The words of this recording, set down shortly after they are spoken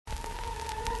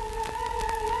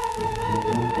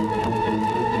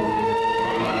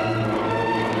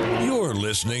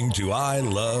listening to I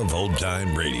Love Old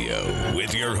Time Radio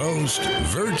with your host,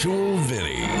 Virtual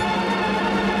Vinny.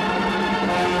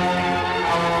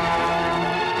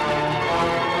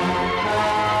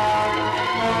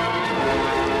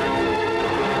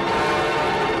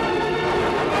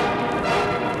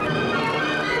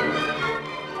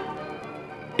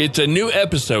 It's a new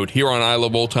episode here on I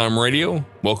Love Old Time Radio.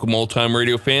 Welcome, Old Time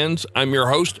Radio fans. I'm your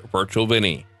host, Virtual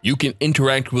Vinny. You can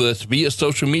interact with us via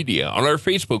social media on our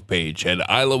Facebook page at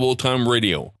I Love Old Time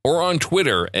Radio or on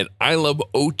Twitter at I Love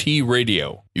OT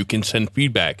Radio. You can send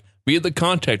feedback via the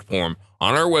contact form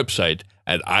on our website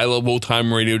at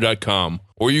iloveoldtimeradio.com,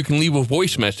 or you can leave a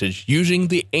voice message using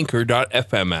the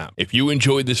Anchor.fm app. If you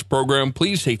enjoyed this program,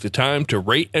 please take the time to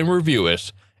rate and review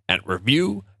us at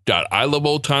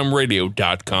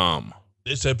review.iloveoldtimeradio.com.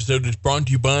 This episode is brought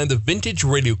to you by the Vintage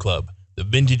Radio Club. The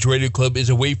Vintage Radio Club is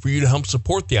a way for you to help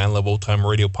support the I Love Old Time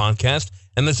Radio podcast,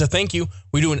 and as a thank you,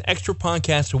 we do an extra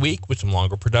podcast a week with some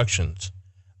longer productions.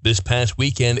 This past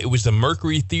weekend, it was the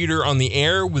Mercury Theater on the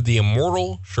air with the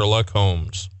immortal Sherlock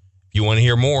Holmes. If you want to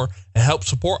hear more and help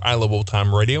support I Love Old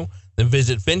Time Radio, then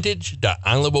visit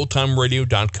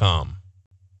vintage.iloveoldtimeradio.com.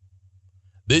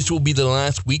 This will be the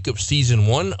last week of Season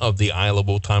 1 of the I Love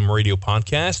Old Time Radio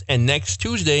podcast, and next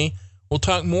Tuesday, we'll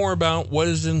talk more about what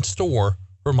is in store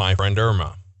for my friend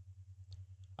Irma.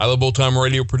 I Love Old Time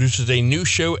Radio produces a new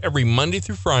show every Monday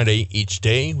through Friday, each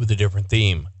day with a different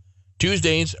theme.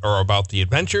 Tuesdays are about the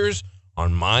adventures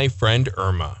on my friend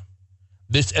Irma.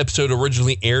 This episode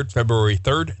originally aired February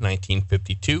 3rd,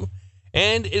 1952,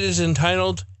 and it is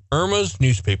entitled Irma's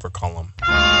Newspaper Column.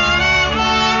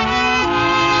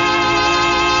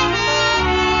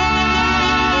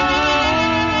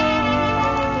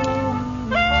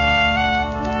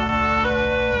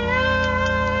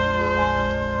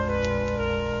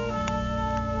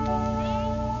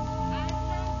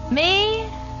 Me?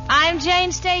 I'm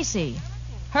Jane Stacy.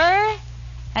 Her?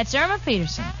 That's Irma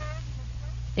Peterson.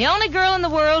 The only girl in the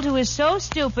world who is so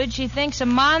stupid she thinks a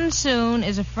monsoon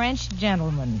is a French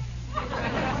gentleman.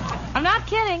 I'm not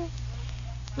kidding.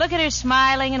 Look at her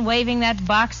smiling and waving that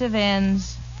box of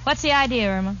ends. What's the idea,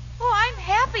 Irma? Oh, I'm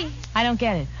happy. I don't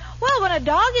get it. Well, when a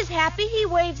dog is happy, he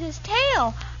waves his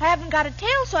tail. I haven't got a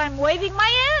tail, so I'm waving my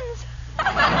ends.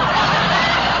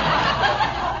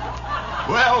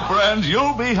 Well, friends,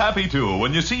 you'll be happy, too,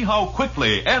 when you see how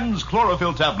quickly N's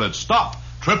chlorophyll tablets stop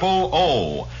triple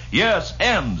O. Yes,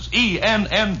 N's,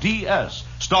 E-N-N-D-S.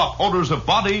 Stop odors of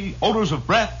body, odors of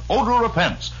breath, odor of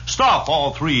pence. Stop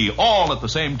all three, all at the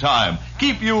same time.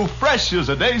 Keep you fresh as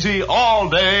a daisy all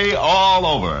day, all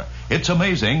over. It's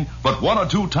amazing, but 1 or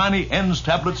 2 tiny N's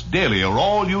tablets daily are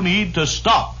all you need to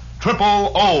stop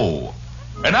triple O.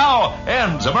 And now,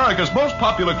 N's, America's most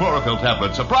popular chlorophyll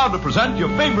tablets, are proud to present your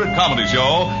favorite comedy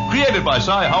show, created by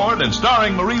Cy Howard and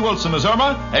starring Marie Wilson as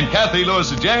Irma and Kathy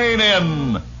Lewis as Jane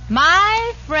in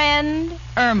My Friend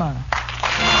Irma.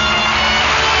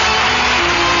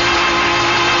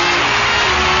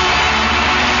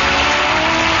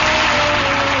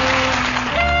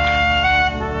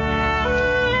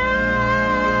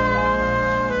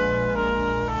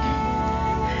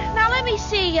 Now, let me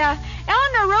see.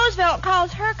 Eleanor Roosevelt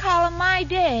calls her column My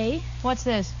Day. What's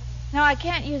this? No, I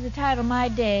can't use the title My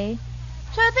Day.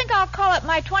 So I think I'll call it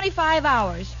My 25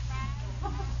 Hours.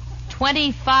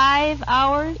 25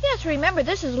 hours? Yes, remember,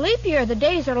 this is leap year. The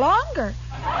days are longer.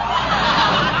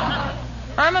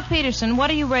 Irma Peterson, what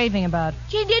are you raving about?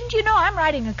 Gee, didn't you know I'm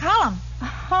writing a column?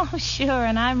 Oh, sure,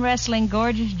 and I'm wrestling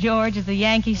Gorgeous George at the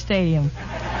Yankee Stadium. No,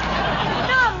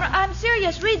 I'm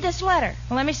serious. Read this letter.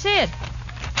 Well, let me see it.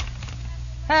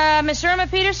 Miss Irma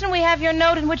Peterson, we have your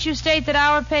note in which you state that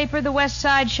our paper, The West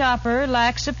Side Shopper,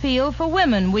 lacks appeal for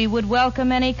women. We would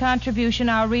welcome any contribution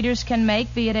our readers can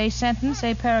make, be it a sentence,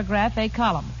 a paragraph, a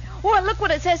column. Oh, and look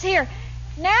what it says here.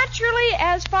 Naturally,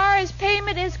 as far as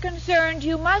payment is concerned,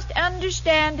 you must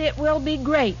understand it will be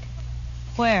great.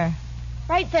 Where?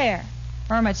 Right there.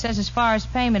 Irma, it says as far as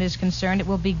payment is concerned, it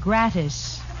will be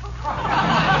gratis.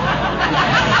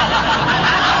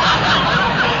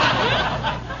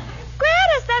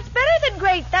 Gratis, that's better than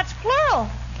great. That's plural.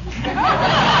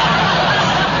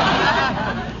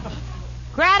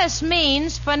 Gratis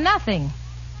means for nothing.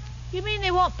 You mean they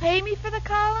won't pay me for the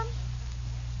column?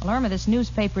 Well, Irma, this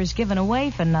newspaper is given away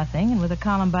for nothing, and with a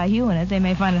column by you in it, they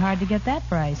may find it hard to get that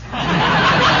price.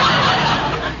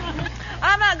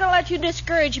 I'm not going to let you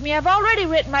discourage me. I've already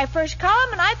written my first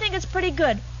column, and I think it's pretty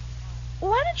good.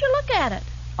 Why don't you look at it?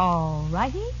 All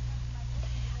righty.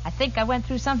 I think I went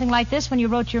through something like this when you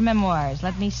wrote your memoirs.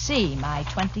 Let me see. My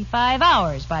 25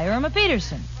 Hours by Irma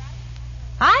Peterson.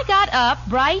 I got up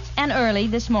bright and early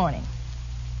this morning.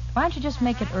 Why don't you just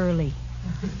make it early?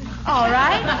 All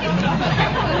right.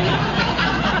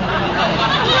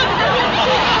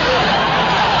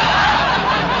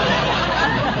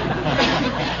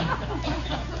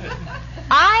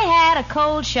 I had a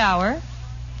cold shower.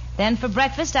 Then for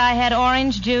breakfast, I had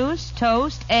orange juice,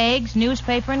 toast, eggs,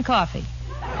 newspaper, and coffee.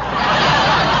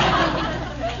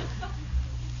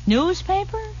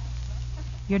 Newspaper?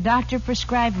 Your doctor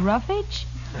prescribed roughage?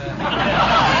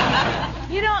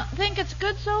 You don't think it's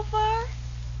good so far?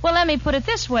 Well, let me put it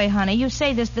this way, honey. You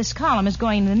say this column is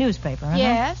going in the newspaper, huh?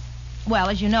 Yes. Well,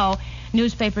 as you know,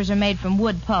 newspapers are made from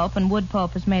wood pulp, and wood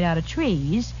pulp is made out of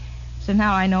trees. So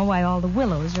now I know why all the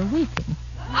willows are weeping.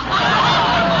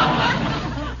 Why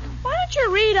don't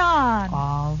you read on?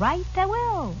 All right, I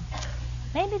will.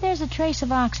 Maybe there's a trace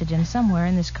of oxygen somewhere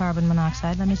in this carbon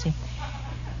monoxide. Let me see.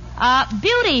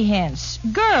 Beauty hints.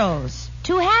 Girls,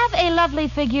 to have a lovely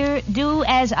figure, do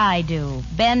as I do.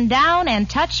 Bend down and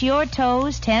touch your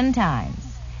toes 10 times.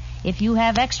 If you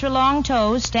have extra long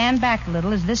toes, stand back a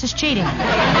little, as this is cheating.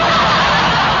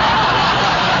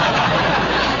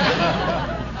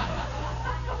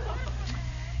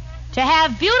 To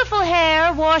have beautiful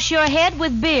hair, wash your head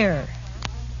with beer.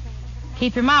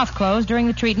 Keep your mouth closed during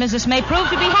the treatment, as this may prove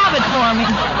to be habit forming.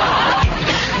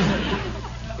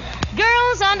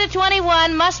 Girls under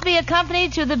 21 must be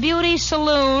accompanied to the beauty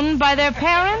saloon by their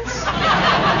parents.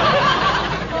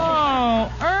 Oh,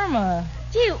 Irma.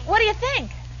 Gee, what do you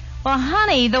think? Well,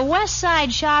 honey, the West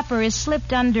Side Shopper is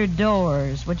slipped under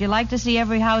doors. Would you like to see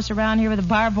every house around here with a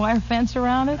barbed wire fence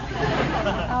around it?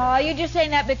 Oh, you're just saying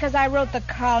that because I wrote the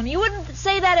column. You wouldn't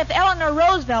say that if Eleanor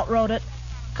Roosevelt wrote it.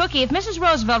 Cookie, if Mrs.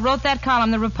 Roosevelt wrote that column,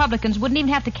 the Republicans wouldn't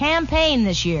even have to campaign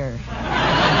this year.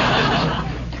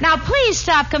 Now, please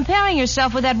stop comparing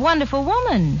yourself with that wonderful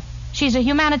woman. She's a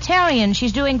humanitarian.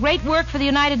 She's doing great work for the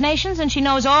United Nations, and she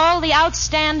knows all the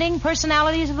outstanding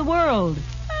personalities of the world.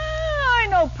 I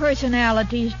know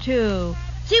personalities, too.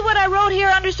 See what I wrote here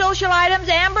under social items?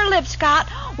 Amber Lipscott,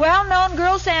 well-known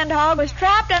girl sandhog, was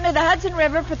trapped under the Hudson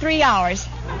River for 3 hours.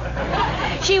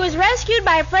 She was rescued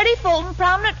by Freddie Fulton,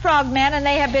 prominent frogman, and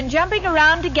they have been jumping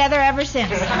around together ever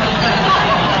since.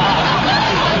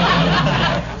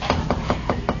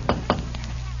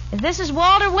 If this is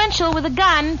Walter Winchell with a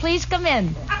gun, please come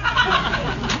in.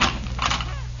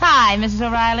 Hi, Mrs.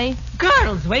 O'Reilly.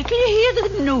 Girls, wait till you hear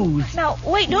the news. Now,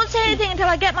 wait, don't say anything until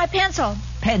I get my pencil.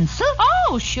 Pencil?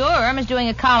 Oh, sure. Irma's doing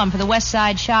a column for the West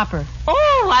Side Shopper.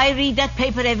 Oh, I read that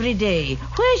paper every day.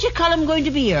 Where's your column going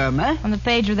to be, Irma? On the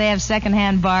page where they have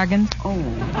second-hand bargains. Oh.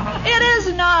 It is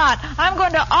not. I'm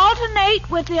going to alternate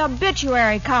with the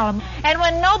obituary column. And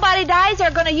when nobody dies,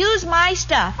 they're going to use my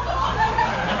stuff.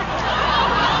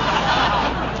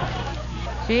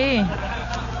 Gee.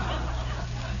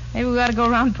 Maybe we got to go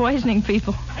around poisoning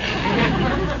people.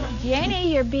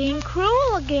 Janie, you're being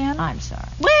cruel again. I'm sorry.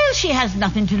 Well, she has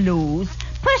nothing to lose.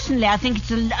 Personally, I think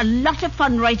it's a lot of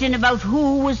fun writing about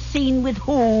who was seen with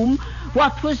whom,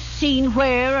 what was seen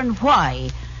where, and why.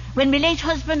 When my late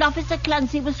husband, Officer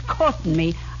Clancy, was courting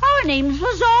me, our names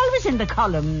was always in the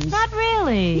columns. Not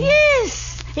really.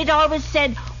 Yes. It always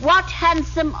said, what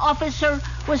handsome officer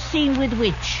was seen with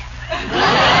which.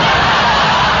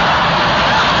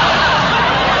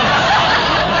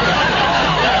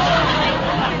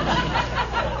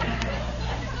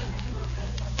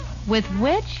 With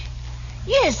which?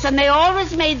 Yes, and they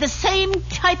always made the same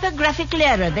typographical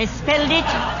error. They spelled it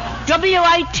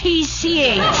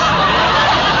W-I-T-C-H.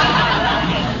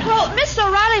 Well, Miss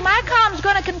O'Reilly, my column's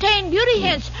going to contain beauty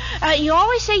hints. You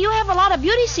always say you have a lot of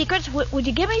beauty secrets. Would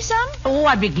you give me some? Oh,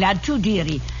 I'd be glad to,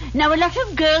 dearie. Now, a lot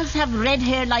of girls have red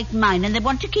hair like mine, and they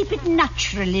want to keep it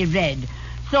naturally red.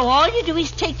 So all you do is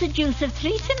take the juice of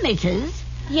 3 tomatoes.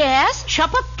 Yes?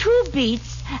 Chop up 2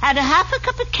 beets. Add a half a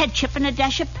cup of ketchup and a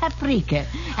dash of paprika,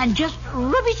 and just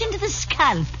rub it into the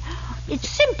scalp. It's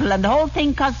simple, and the whole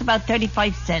thing costs about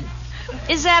 35 cents.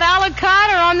 Is that a la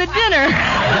carte or on the dinner?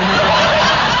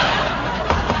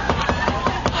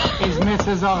 Is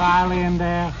Mrs. O'Reilly in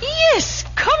there? Yes,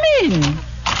 come in.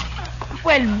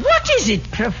 Well, what is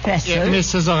it, Professor?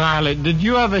 Mrs. O'Reilly, did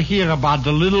you ever hear about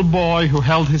the little boy who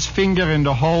held his finger in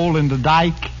the hole in the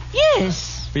dike?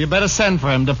 Yes. Well, you better send for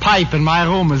him. The pipe in my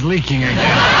room is leaking again.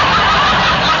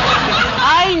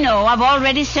 I know. I've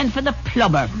already sent for the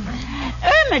plumber.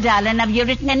 Irma, darling, have you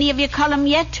written any of your column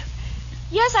yet?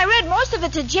 Yes, I read most of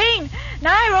it to Jane.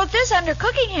 Now I wrote this under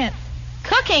cooking hints.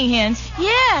 Cooking hints?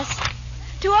 Yes.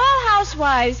 To all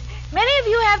housewives, many of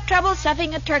you have trouble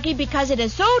stuffing a turkey because it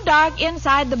is so dark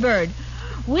inside the bird.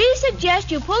 We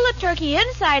suggest you pull the turkey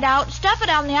inside out, stuff it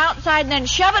on the outside, and then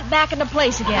shove it back into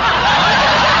place again.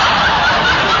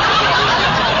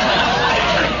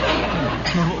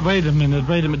 Wait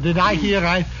wait a minute. Did I hear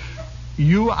right?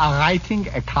 You are writing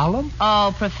a column?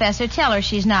 Oh, Professor, tell her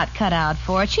she's not cut out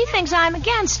for it. She thinks I'm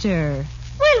against her.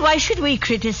 Well, why should we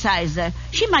criticize her?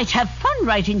 She might have fun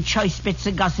writing choice bits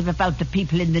of gossip about the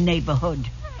people in the neighborhood.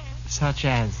 Such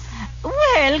as?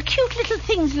 Well, cute little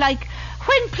things like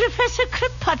when Professor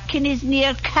Kropotkin is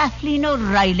near Kathleen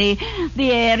O'Reilly,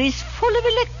 the air is full of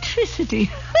electricity.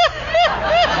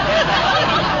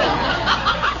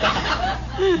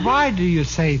 Why do you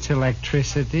say it's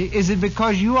electricity? Is it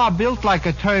because you are built like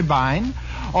a turbine,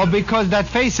 or because that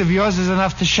face of yours is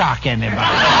enough to shock anybody?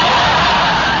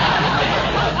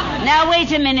 Now,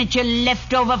 wait a minute, you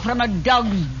leftover from a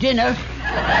dog's dinner.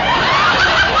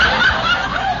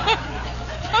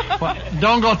 Well,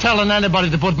 don't go telling anybody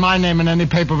to put my name in any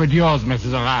paper with yours,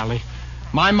 Mrs. O'Reilly.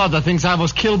 My mother thinks I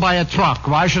was killed by a truck.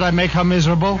 Why should I make her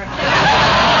miserable?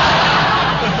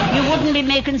 You wouldn't be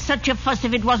making such a fuss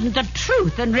if it wasn't the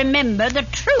truth. And remember, the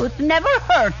truth never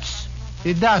hurts.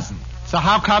 It doesn't. So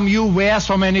how come you wear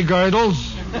so many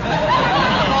girdles?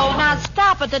 Oh, now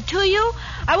stop it, the two of you.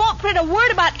 I won't print a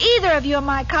word about either of you in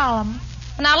my column.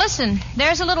 Now listen,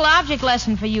 there's a little object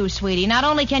lesson for you, sweetie. Not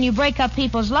only can you break up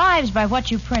people's lives by what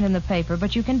you print in the paper,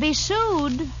 but you can be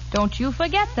sued. Don't you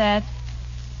forget that.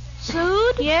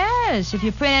 Sued? Yes, if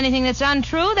you print anything that's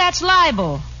untrue, that's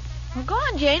libel. Well, go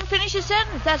on, Jane. Finish your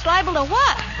sentence. That's liable to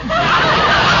what?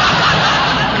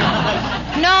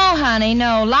 No, honey,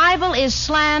 no. Libel is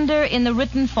slander in the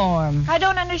written form. I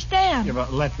don't understand. Yeah,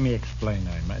 but let me explain,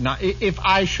 Irma. Now, if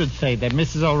I should say that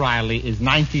Mrs. O'Reilly is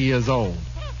 90 years old,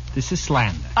 this is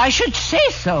slander. I should say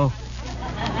so.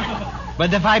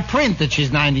 But if I print that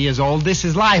she's 90 years old, this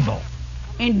is libel.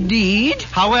 Indeed.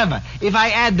 However, if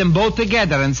I add them both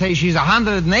together and say she's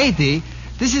 180,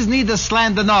 this is neither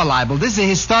slander nor libel. This is a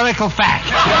historical fact.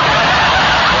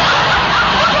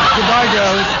 Goodbye,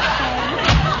 girls.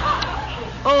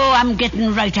 Oh, I'm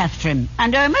getting right after him.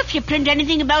 And, Irma, if you print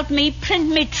anything about me, print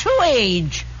me true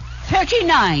age.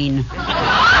 39.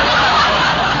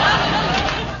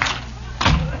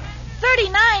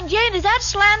 39, Jane, is that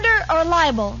slander or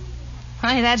libel?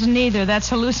 Honey, that's neither. That's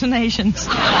hallucinations.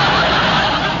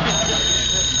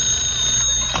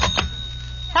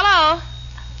 Hello?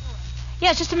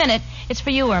 Yes, just a minute. It's for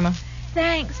you, Irma.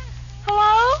 Thanks.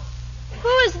 Hello?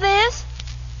 Who is this?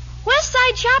 West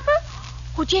Side Shopper?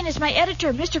 Oh, Jane, it's my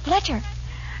editor, Mr. Fletcher.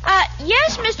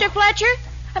 Yes, Mr. Fletcher.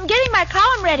 I'm getting my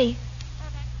column ready.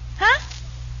 Huh?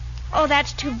 Oh,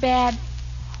 that's too bad.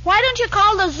 Why don't you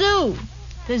call the zoo?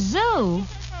 The zoo?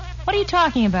 What are you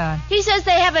talking about? He says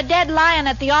they have a dead lion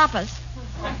at the office.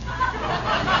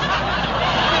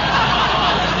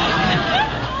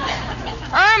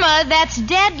 Irma, that's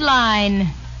deadline.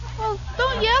 Well,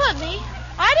 don't yell at me.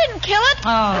 I didn't kill it.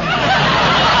 Oh.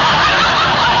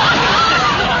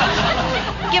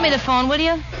 Give me the phone, will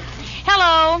you?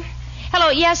 Hello. Hello,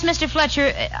 yes, Mr.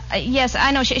 Fletcher. Yes,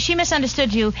 I know. She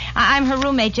misunderstood you. I'm her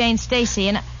roommate, Jane Stacy,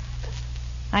 and...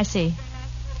 I see.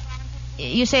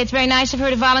 You say it's very nice of her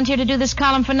to volunteer to do this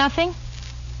column for nothing?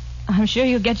 I'm sure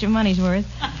you'll get your money's worth.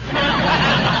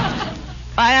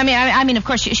 I mean, of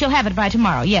course, she'll have it by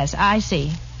tomorrow. Yes, I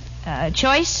see.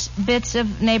 Choice bits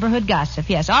of neighborhood gossip.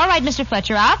 Yes. All right, Mr.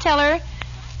 Fletcher, I'll tell her.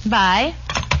 Bye.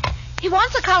 He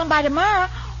wants the column by tomorrow.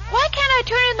 Why can't I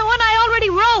turn in the one I already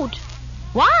wrote?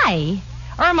 Why?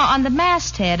 Irma, on the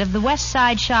masthead of the West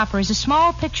Side Shopper is a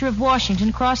small picture of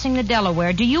Washington crossing the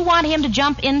Delaware. Do you want him to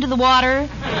jump into the water?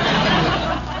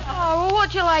 Oh, well,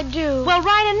 what shall I do? Well,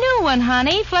 write a new one,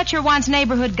 honey. Fletcher wants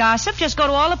neighborhood gossip. Just go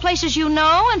to all the places you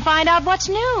know and find out what's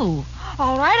new.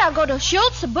 All right, I'll go to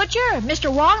Schultz, the butcher, and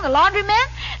Mr. Wong, the laundryman.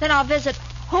 Then I'll visit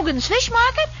Hogan's Fish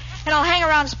Market, and I'll hang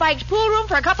around Spike's pool room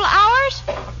for a couple of hours.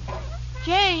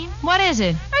 Jane. What is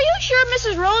it? Are you sure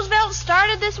Mrs. Roosevelt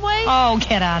started this way? Oh,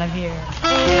 get out of here.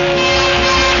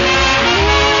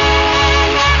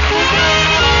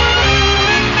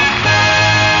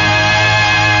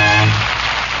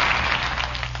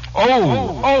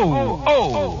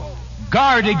 Oh.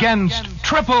 Guard against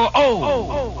triple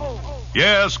O.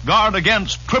 Yes, guard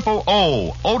against triple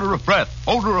O. Odor of breath,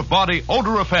 odor of body,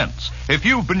 odor offense. If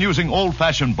you've been using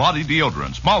old-fashioned body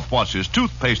deodorants, mouthwashes,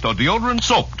 toothpaste, or deodorant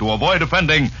soap to avoid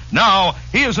offending, now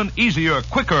here's an easier,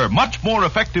 quicker, much more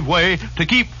effective way to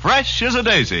keep fresh as a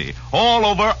daisy all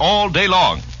over all day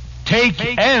long. Take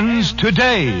ends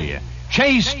today.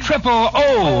 Chase triple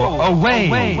O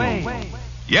away.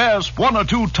 Yes, 1 or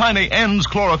 2 tiny Ends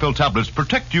chlorophyll tablets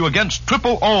protect you against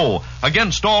triple O,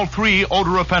 against all 3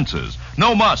 odor offenses.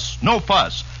 No muss, no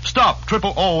fuss. Stop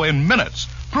triple O in minutes.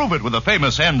 Prove it with the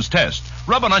famous Ends test.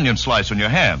 Rub an onion slice on your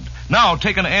hand. Now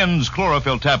take an Ends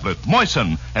chlorophyll tablet,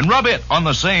 moisten, and rub it on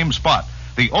the same spot.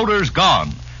 The odor's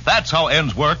gone. That's how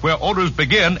ends work, where odors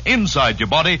begin inside your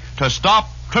body to stop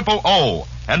triple O.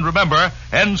 And remember,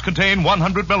 ends contain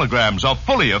 100 milligrams, a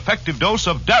fully effective dose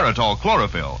of Daratol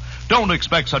chlorophyll. Don't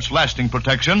expect such lasting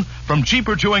protection from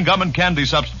cheaper chewing gum and candy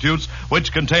substitutes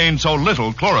which contain so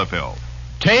little chlorophyll.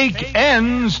 Take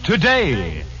ends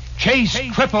today. Chase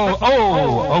triple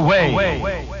O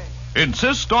away.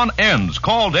 Insist on ends,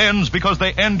 called ends because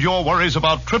they end your worries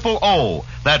about triple O.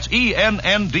 That's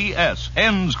ENNDS,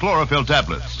 ends chlorophyll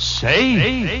tablets.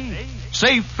 Safe.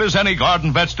 Safe as any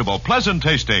garden vegetable, pleasant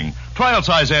tasting. Trial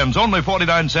size ends, only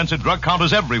 49 cents at drug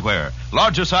counters everywhere.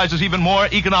 Larger sizes even more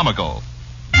economical.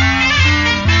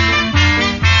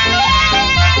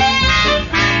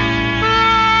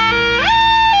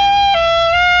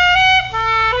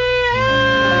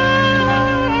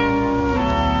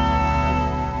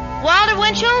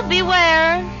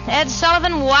 Beware. Ed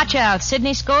Sullivan, watch out.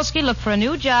 Sidney Skolsky, look for a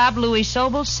new job. Louis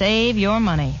Sobel, save your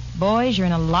money. Boys, you're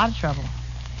in a lot of trouble.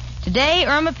 Today,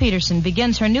 Irma Peterson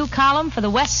begins her new column for the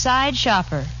West Side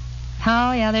Shopper.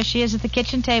 Oh, yeah, there she is at the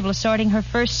kitchen table assorting her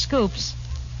first scoops.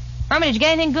 Irma, did you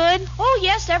get anything good? Oh,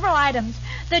 yes, several items.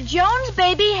 The Jones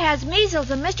baby has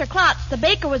measles, and Mr. Klotz, the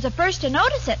baker, was the first to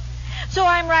notice it. So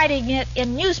I'm writing it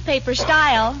in newspaper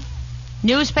style.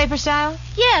 Newspaper style?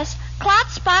 Yes.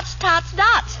 Clots, spots, tots,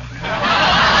 dots.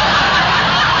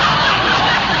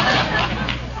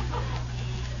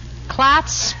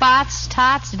 Clots, spots,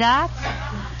 tots, dots?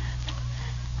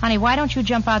 Honey, why don't you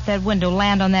jump out that window,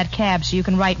 land on that cab so you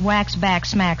can write wax, back,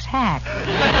 smacks, hack?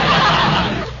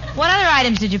 What other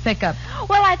items did you pick up?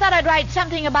 Well, I thought I'd write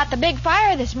something about the big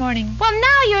fire this morning. Well,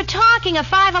 now you're talking. A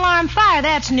 5-alarm fire.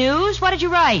 That's news. What did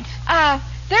you write?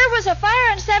 There was a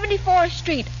fire on 74th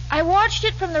Street. I watched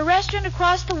it from the restaurant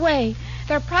across the way.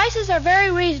 Their prices are very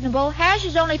reasonable. Hash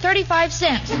is only 35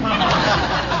 cents.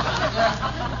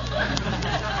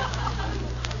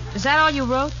 Is that all you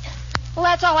wrote? Well,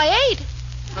 that's all I ate.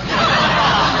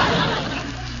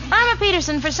 Irma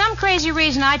Peterson, for some crazy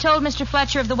reason, I told Mr.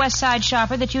 Fletcher of the West Side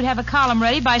Shopper that you'd have a column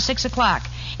ready by 6 o'clock.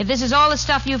 If this is all the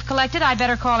stuff you've collected, I'd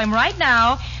better call him right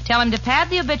now. Tell him to pad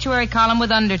the obituary column with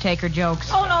Undertaker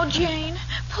jokes. Oh, no, Jane.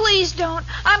 Please don't.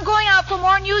 I'm going out for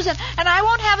more news, and I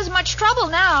won't have as much trouble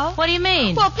now. What do you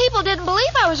mean? Well, people didn't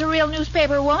believe I was a real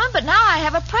newspaper woman, but now I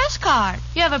have a press card.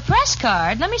 You have a press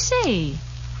card? Let me see.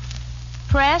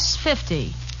 Press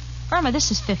 50. Irma,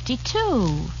 this is 52.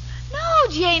 No,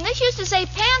 Jane, this used to say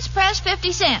pants press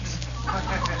 50 cents.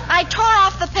 I tore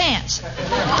off the pants.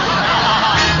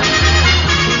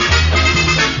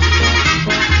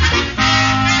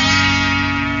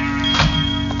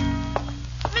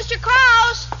 Mr.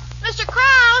 Krause! Mr.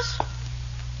 Krause!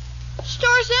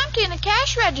 Store's empty and the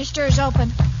cash register's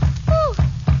open. Whew.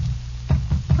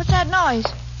 What's that noise?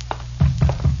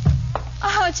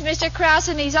 Oh, it's Mr. Krause,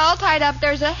 and he's all tied up.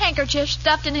 There's a handkerchief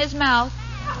stuffed in his mouth.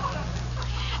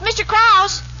 Mr.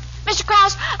 Krause! Mr.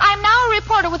 Krause, I'm now a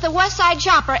reporter with the West Side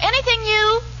Shopper. Anything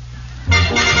new?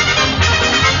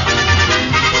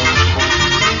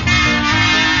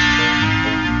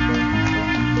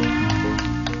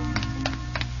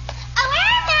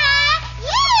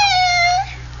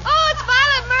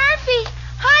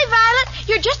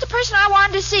 You're just the person I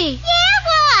wanted to see. Yeah,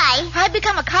 why? I've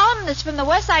become a columnist from the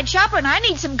West Side Shopper, and I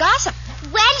need some gossip.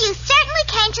 Well, you certainly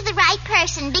came to the right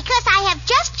person, because I have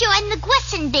just joined the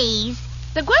Gwissenbees.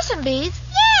 The Gwissenbees?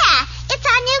 Yeah, it's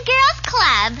our new girls'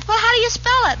 club. Well, how do you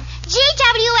spell it?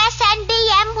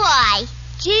 GWSNBMY.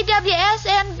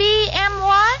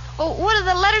 GWSNBMY? Well, what do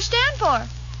the letters stand for?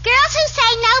 Girls who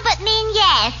say no but mean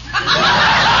yes.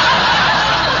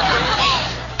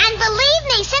 And believe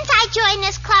me, since I joined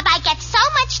this club, I get so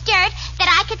much dirt that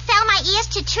I could sell my ears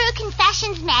to True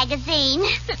Confessions magazine.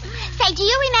 Say, do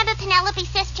you remember Penelope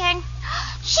Cistern?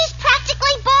 She's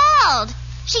practically bald.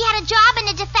 She had a job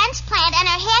in a defense plant, and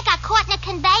her hair got caught in a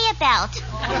conveyor belt.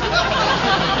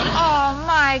 Oh,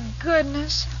 my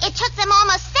goodness. It took them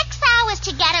almost 6 hours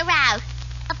to get her out.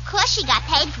 Of course, she got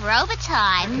paid for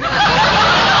overtime.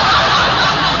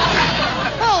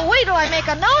 Oh, wait till I make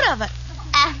a note of it.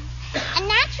 And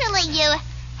naturally, you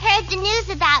heard the news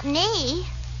about me.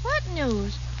 What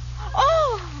news?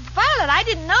 Oh, Violet, I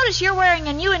didn't notice you're wearing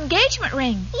a new engagement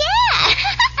ring. Yeah.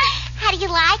 How do you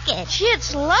like it? Gee,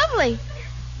 it's lovely.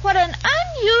 What an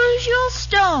unusual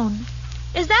stone.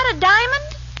 Is that a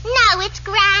diamond? No, it's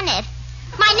granite.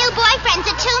 My new boyfriend's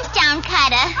a tombstone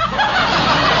cutter.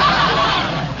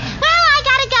 Well, I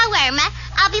gotta go, Irma.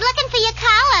 I'll be looking for your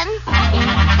column.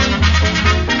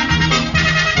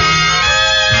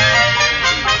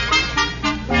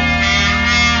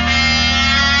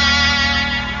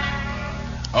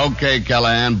 Okay,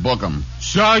 Callahan, book 'em.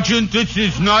 Sergeant, this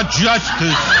is not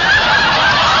justice.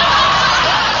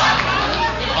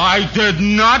 I did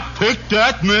not pick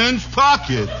that man's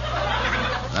pocket.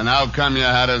 Then how come you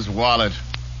had his wallet?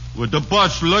 Well, the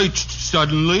bus lurched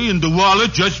suddenly, and the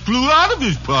wallet just flew out of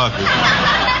his pocket.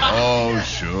 Oh,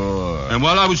 sure. And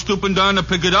while I was stooping down to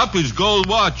pick it up, his gold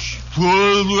watch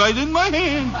twirled right in my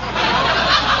hand.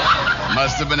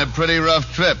 Must have been a pretty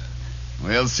rough trip.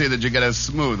 We'll see that you get a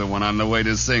smoother one on the way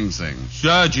to Sing Sing.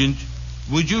 Sergeant,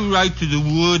 would you write to the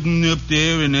warden up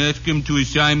there and ask him to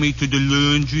assign me to the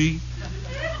laundry?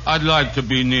 I'd like to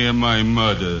be near my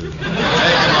mother. Take him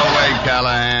away,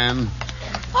 Callahan.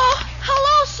 Oh,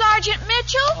 hello, Sergeant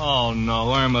Mitchell. Oh,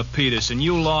 no, Irma Peterson,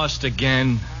 you lost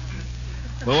again.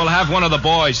 Well, we'll have one of the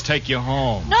boys take you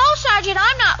home. No, Sergeant,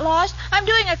 I'm not lost. I'm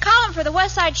doing a column for the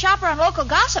West Side Shopper on local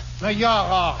gossip. You're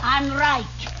off. I'm right.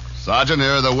 Sergeant,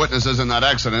 here are the witnesses in that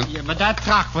accident. Yeah, but that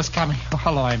truck was coming. Oh,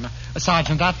 hello, Irma.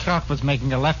 Sergeant, that truck was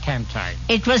making a left-hand turn.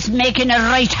 It was making a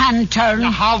right-hand turn. Now,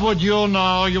 how would you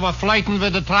know? You were flirting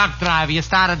with the truck driver. You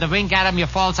started to wink at him. Your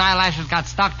false eyelashes got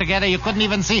stuck together. You couldn't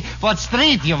even see what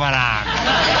street you were on.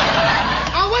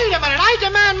 Oh, wait a minute. I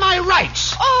demand my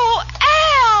rights. Oh,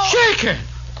 Al! Shaken!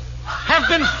 Have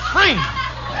been framed.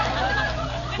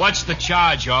 What's the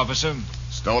charge, officer?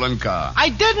 Stolen car. I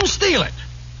didn't steal it.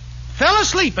 Fell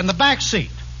asleep in the back seat.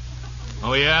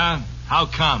 Oh, yeah? How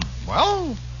come?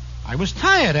 Well, I was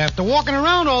tired after walking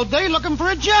around all day looking for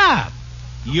a job.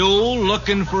 You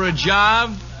looking for a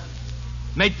job?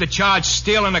 Make the charge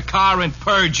stealing a car and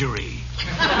perjury.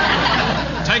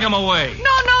 Take him away.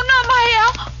 No, not my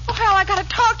Al. Oh, Al, I gotta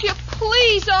talk to you.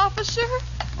 Please, officer.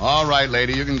 All right,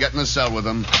 lady, you can get in the cell with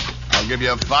him. I'll give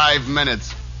you 5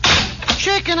 minutes.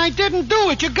 Shaken, I didn't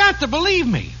do it. You got to believe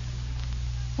me.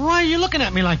 Why are you looking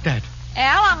at me like that?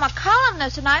 Al, I'm a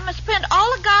columnist, and I must print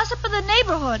all the gossip of the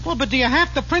neighborhood. Well, but do you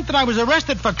have to print that I was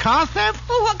arrested for car theft?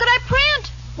 Well, what could I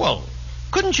print? Well,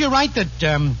 couldn't you write that,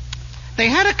 they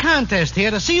had a contest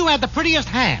here to see who had the prettiest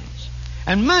hands.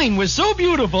 And mine was so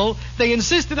beautiful, they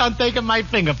insisted on taking my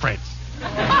fingerprints. No,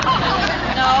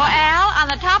 Al, on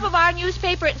the top of our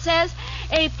newspaper it says,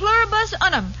 a pluribus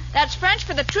unum. That's French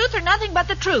for the truth or nothing but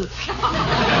the truth.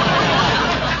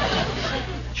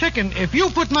 Chicken, if you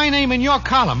put my name in your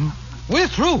column, we're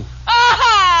through. Okay,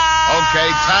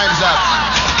 time's up.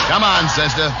 Come on,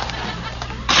 sister.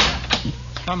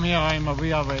 Come here, Irma.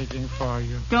 We are waiting for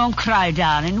you. Don't cry,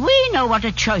 darling. We know what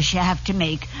a choice you have to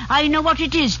make. I know what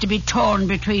it is to be torn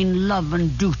between love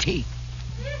and duty.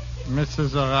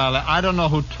 Mrs. O'Reilly, I don't know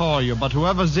who tore you, but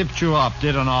whoever zipped you up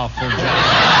did an awful job.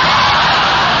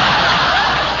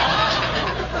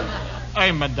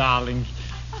 Irma, darling.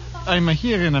 Irma,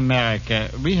 here in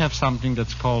America, we have something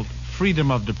that's called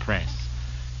freedom of the press.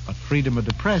 But freedom of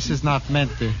the press is not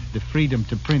meant the freedom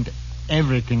to print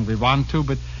everything we want to,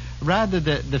 but rather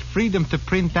the freedom to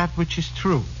print that which is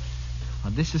true.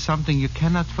 Now, this is something you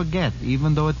cannot forget,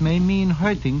 even though it may mean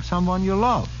hurting someone you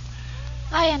love.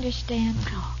 I understand.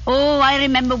 Oh, I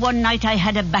remember one night I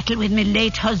had a battle with my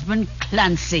late husband,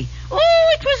 Clancy.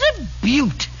 Oh, it was a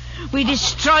beaut. We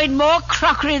destroyed more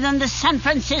crockery than the San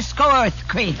Francisco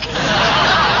earthquake.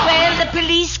 Well, the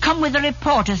police come with a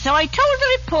reporter, so I told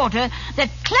the reporter that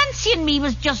Clancy and me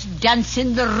was just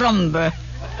dancing the rumba.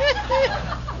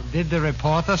 Did the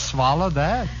reporter swallow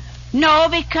that? No,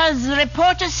 because the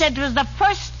reporter said it was the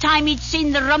first time he'd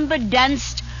seen the rumba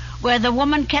danced where the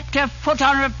woman kept her foot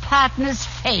on her partner's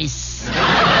face.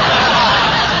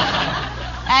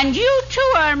 And you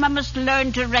too, Irma, must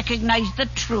learn to recognize the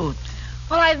truth.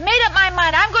 Well, I've made up my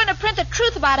mind. I'm going to print the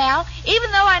truth about Al,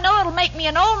 even though I know it'll make me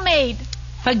an old maid.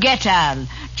 Forget Al.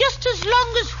 Just as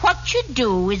long as what you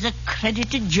do is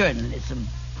accredited journalism.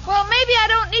 Well, maybe I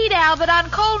don't need Al, but on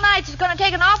cold nights it's going to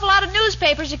take an awful lot of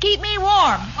newspapers to keep me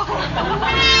warm.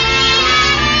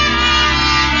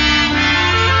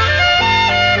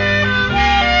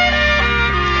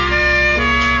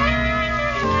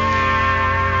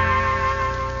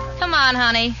 Come on,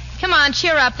 honey. Come on,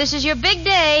 cheer up. This is your big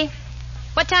day.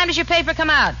 What time does your paper come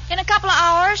out? In a couple of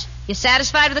hours. You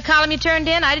satisfied with the column you turned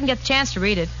in? I didn't get the chance to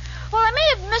read it. Well, I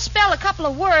may have misspelled a couple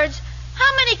of words.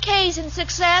 How many K's in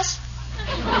success?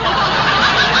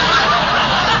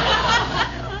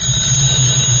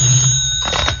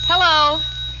 Hello?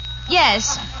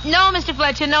 Yes. No, Mr.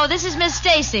 Fletcher, no, this is Miss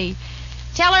Stacy.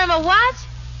 Tell Irma what?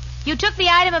 You took the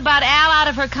item about Al out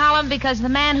of her column because the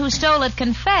man who stole it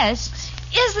confessed.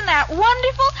 Isn't that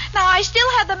wonderful? Now I still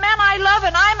have the man I love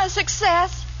and I'm a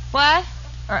success. What?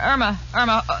 Irma,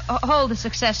 hold the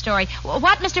success story.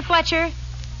 What, Mr. Fletcher?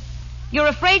 You're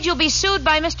afraid you'll be sued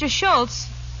by Mr. Schultz?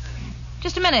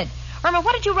 Just a minute. Irma,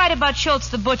 what did you write about Schultz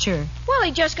the butcher? Well,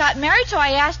 he just got married, so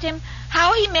I asked him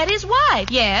how he met his wife.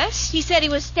 Yes? He said he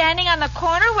was standing on the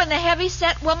corner when the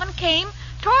heavy-set woman came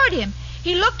toward him.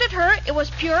 He looked at her. It was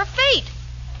pure fate.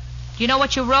 Do you know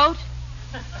what you wrote?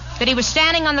 That he was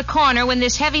standing on the corner when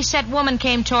this heavy-set woman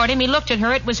came toward him. He looked at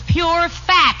her. It was pure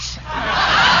fat.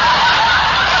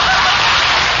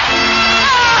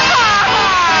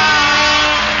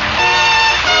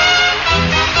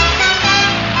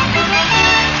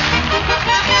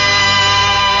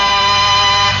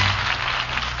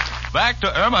 Back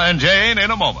to Irma and Jane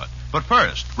in a moment. But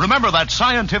first, remember that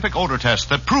scientific odor test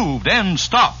that proved N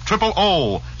stop, triple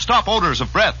O, stop odors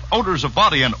of breath, odors of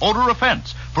body, and odor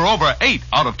offense for over 8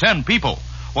 out of 10 people.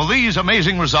 Well, these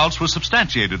amazing results were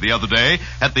substantiated the other day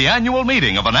at the annual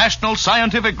meeting of a national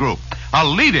scientific group. A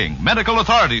leading medical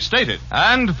authority stated.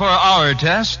 And for our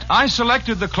test, I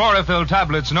selected the chlorophyll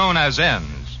tablets known as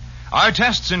N's. Our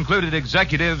tests included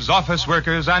executives, office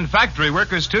workers, and factory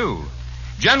workers, too.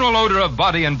 General odor of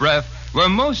body and breath were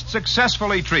most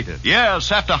successfully treated.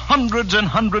 Yes, after hundreds and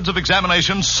hundreds of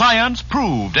examinations, science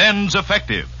proved N's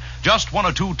effective. Just 1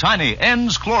 or 2 tiny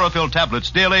N's chlorophyll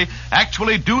tablets daily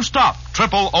actually do stop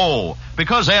triple O,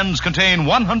 because N's contain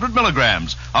 100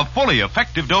 milligrams, a fully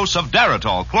effective dose of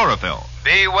Daratol chlorophyll.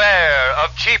 Beware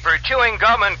of cheaper chewing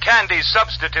gum and candy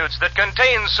substitutes that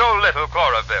contain so little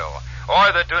chlorophyll,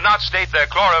 or that do not state their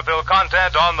chlorophyll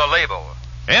content on the label.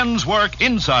 N's work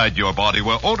inside your body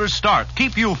where odors start.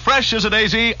 Keep you fresh as a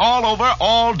daisy all over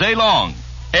all day long.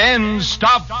 N's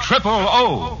stop triple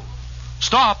O.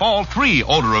 Stop all 3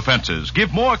 odor offenses.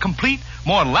 Give more complete,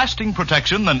 more lasting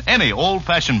protection than any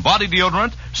old-fashioned body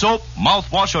deodorant, soap,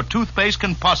 mouthwash, or toothpaste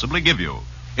can possibly give you.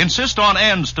 Insist on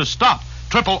N's to stop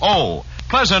triple O.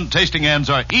 Pleasant-tasting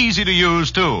N's are easy to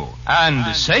use, too.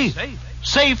 And safe.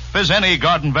 Safe as any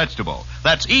garden vegetable.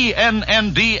 That's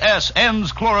ENNDS,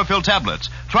 N's chlorophyll tablets.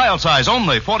 Trial size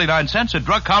only 49 cents at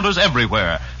drug counters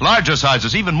everywhere. Larger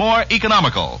sizes even more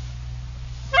economical.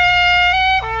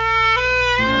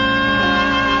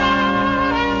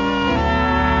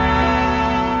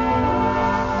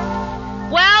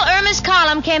 Well, Irma's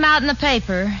column came out in the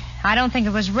paper. I don't think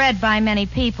it was read by many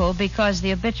people because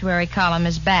the obituary column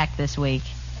is back this week.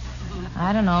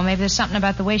 I don't know. Maybe there's something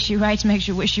about the way she writes makes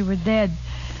you wish you were dead.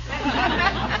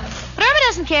 But Irma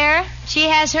doesn't care. She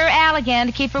has her Al again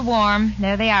to keep her warm.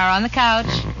 There they are on the couch.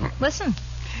 Listen.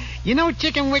 You know,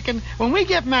 Chicken Wicken, when we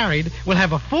get married, we'll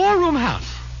have a 4-room house.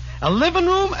 A living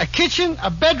room, a kitchen, a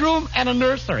bedroom, and a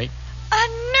nursery. A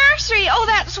nursery? Oh,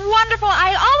 that's wonderful.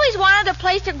 I always wanted a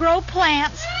place to grow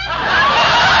plants.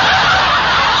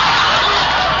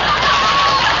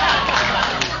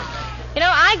 You know,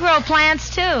 I grow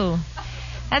plants, too.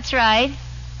 That's right.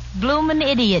 Bloomin'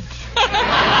 Idiot.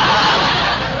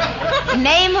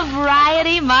 Name of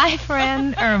variety, my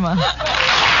friend Irma.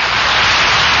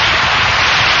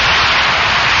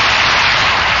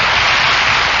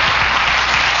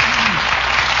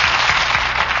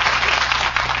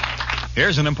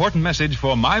 Here's an important message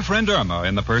for my friend Irma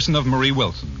in the person of Marie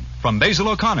Wilson. From Basil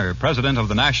O'Connor, president of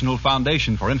the National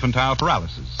Foundation for Infantile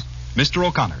Paralysis. Mr.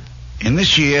 O'Connor. In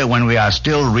this year, when we are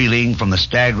still reeling from the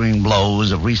staggering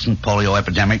blows of recent polio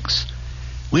epidemics,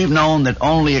 we've known that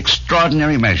only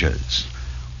extraordinary measures,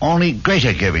 only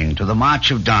greater giving to the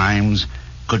March of Dimes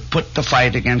could put the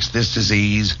fight against this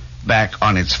disease back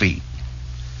on its feet.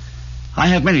 I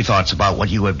have many thoughts about what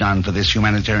you have done for this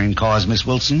humanitarian cause, Miss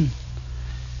Wilson.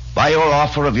 By your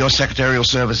offer of your secretarial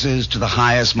services to the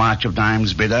highest March of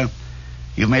Dimes bidder,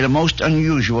 you've made a most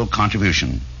unusual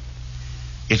contribution.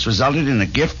 It's resulted in a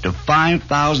gift of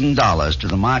 $5,000 to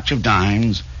the March of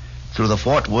Dimes through the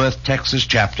Fort Worth, Texas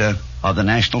chapter of the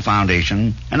National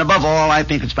Foundation, and above all, I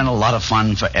think it's been a lot of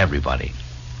fun for everybody.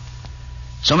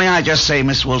 So may I just say,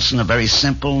 Miss Wilson, a very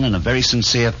simple and a very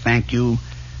sincere thank you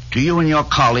to you and your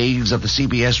colleagues of the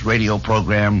CBS radio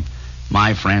program,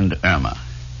 My Friend Irma.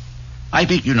 I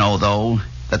think you know, though,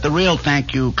 that the real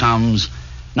thank you comes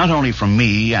not only from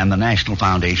me and the National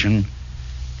Foundation,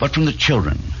 but from the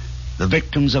children, the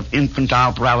victims of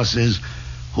infantile paralysis,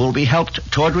 who will be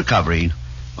helped toward recovery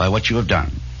by what you have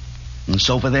done. And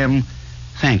so for them,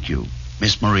 thank you,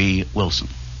 Miss Marie Wilson.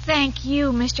 Thank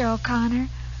you, Mr. O'Connor.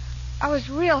 I was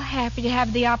real happy to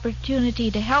have the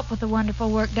opportunity to help with the wonderful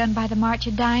work done by the March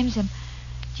of Dimes, and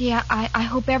gee, I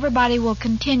hope everybody will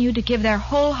continue to give their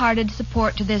wholehearted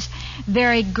support to this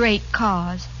very great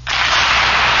cause.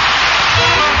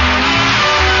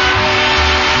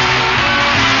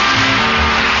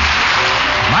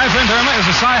 My Friend Irma is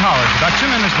a Cy Howard production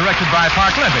and is directed by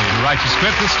Park Levy, who writes the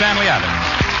script with Stanley Adams.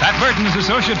 Pat Burton is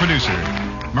associate producer.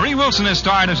 Marie Wilson is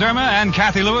starred as Irma and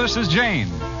Kathy Lewis as Jane.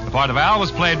 The part of Al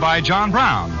was played by John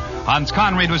Brown. Hans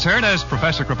Conried was heard as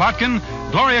Professor Kropotkin.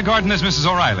 Gloria Gordon as Mrs.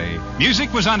 O'Reilly.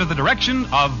 Music was under the direction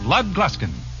of Lud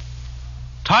Gluskin.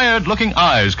 Tired-looking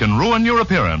eyes can ruin your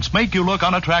appearance, make you look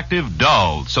unattractive,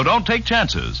 dull. So don't take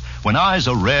chances. When eyes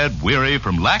are red, weary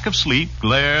from lack of sleep,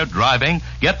 glare, driving,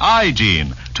 get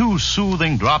Eye-Gene. 2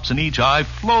 soothing drops in each eye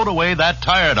float away that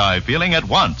tired eye feeling at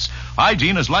once.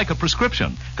 Eye-Gene is like a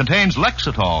prescription. Contains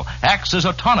Lexitol, acts as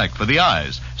a tonic for the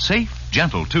eyes. Safe,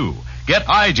 gentle, too. Get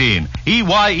Eye-Gene,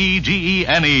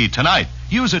 Eyegene, tonight.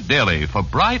 Use it daily for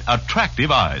bright,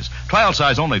 attractive eyes. Trial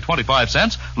size only 25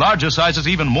 cents. Larger sizes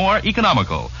even more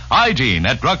economical. Eye-Gene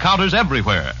at drug counters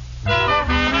everywhere.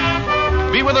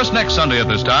 Be with us next Sunday at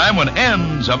this time when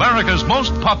N's, America's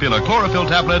most popular chlorophyll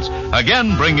tablets,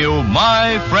 again bring you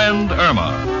My Friend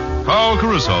Irma. Carl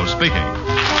Caruso speaking.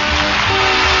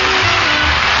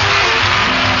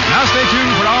 Now stay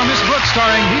tuned for our Miss Brooks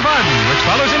starring Lee Barden, which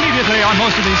follows immediately on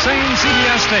most of these same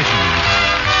CBS stations.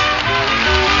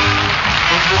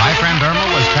 My Friend Irma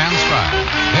was transcribed.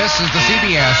 This is the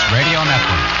CBS Radio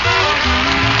Network.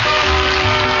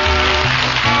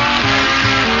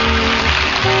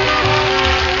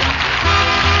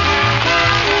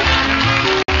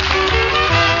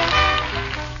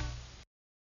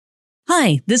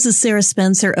 Hi, this is Sarah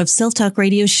Spencer of Self Talk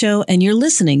Radio Show, and you're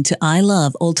listening to I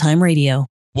Love Old Time Radio.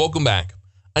 Welcome back.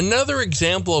 Another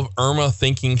example of Irma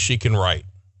thinking she can write.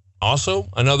 Also,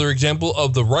 another example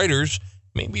of the writers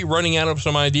maybe running out of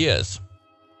some ideas.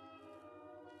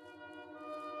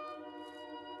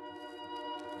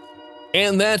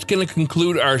 And that's going to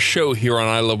conclude our show here on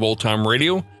I Love Old Time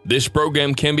Radio. This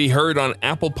program can be heard on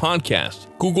Apple Podcasts,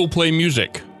 Google Play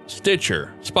Music,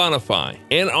 Stitcher, Spotify,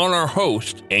 and on our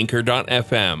host,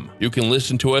 Anchor.fm. You can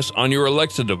listen to us on your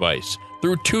Alexa device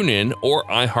through TuneIn or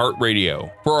iHeartRadio.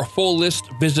 For a full list,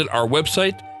 visit our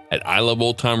website at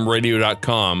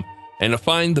iloveoldtimeradio.com and to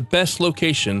find the best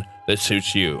location that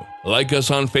suits you. Like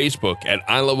us on Facebook at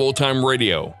I Love Old Time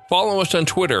Radio. Follow us on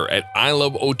Twitter at I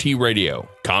Love OT Radio.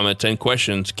 Comments and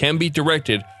questions can be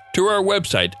directed to our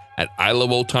website at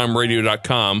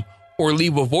iloveoldtimeradio.com or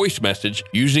leave a voice message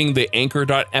using the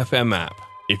Anchor.fm app.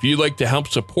 If you'd like to help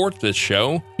support this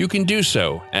show, you can do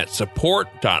so at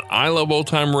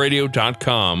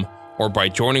support.iloveoldtimeradio.com or by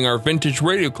joining our Vintage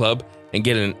Radio Club and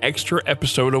get an extra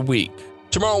episode a week.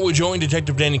 Tomorrow we'll join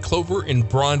Detective Danny Clover in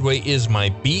Broadway Is My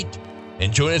Beat,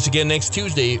 and join us again next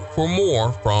Tuesday for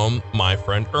more from My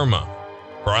Friend Irma.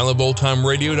 For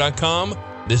iloveoldtimeradio.com,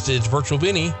 this is Virtual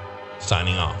Vinny,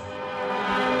 signing off.